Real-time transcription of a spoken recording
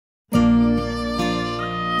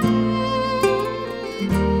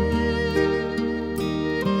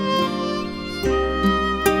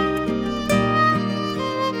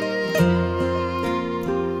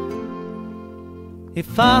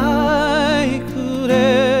If I could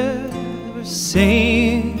ever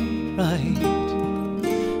say it right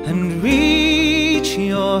and reach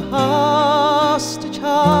your hostage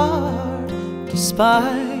heart,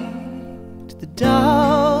 despite the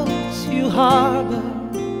doubts you harbor,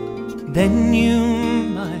 then you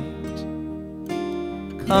might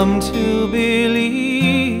come to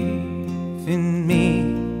believe in me.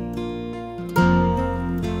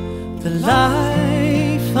 The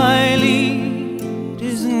life I lead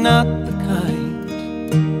is not the kind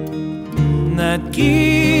that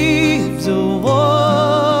gives a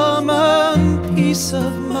woman peace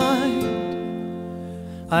of mind.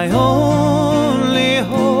 I only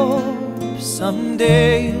hope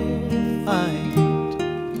someday you'll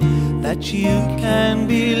find that you can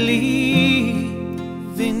believe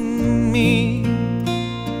in me.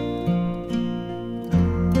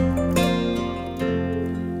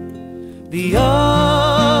 The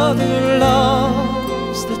other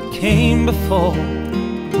loves that came before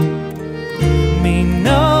mean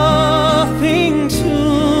nothing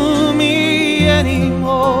to me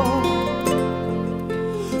anymore,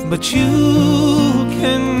 but you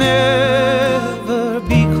can never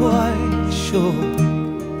be quite sure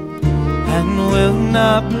and will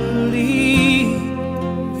not believe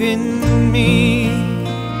in me.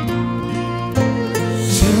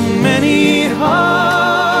 Too many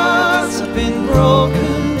hearts have been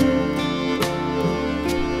broken,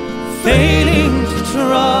 failing to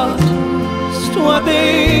trust what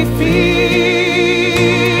they feel.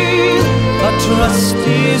 But trust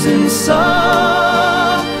isn't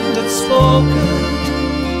something that's spoken,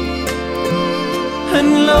 and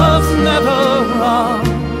love's never wrong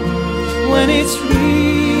when it's real.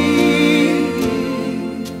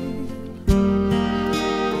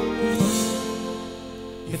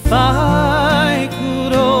 If I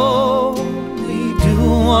could only do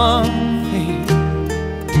one thing,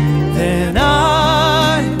 then I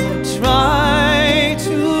would try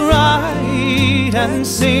to write and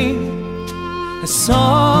sing a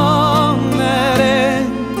song that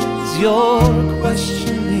ends your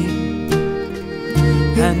questioning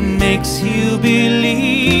and makes you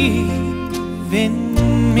believe in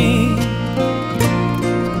me.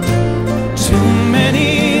 Too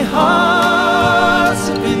many hearts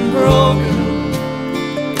have been broken,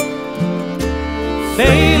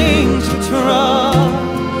 failing to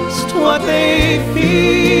trust what they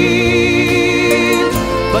feel.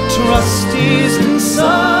 But trust isn't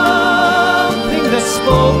something that's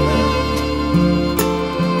spoken,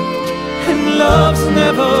 and love's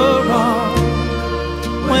never wrong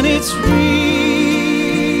when it's real.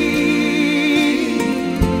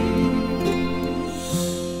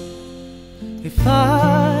 If I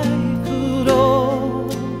could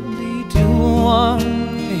only do one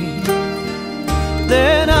thing,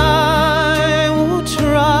 then I would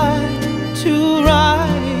try to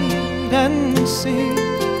write and sing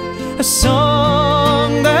a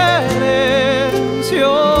song that ends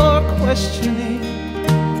your questioning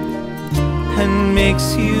and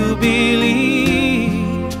makes you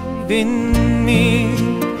believe in me,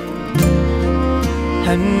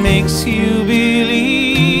 and makes you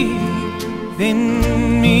believe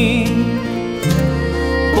in me.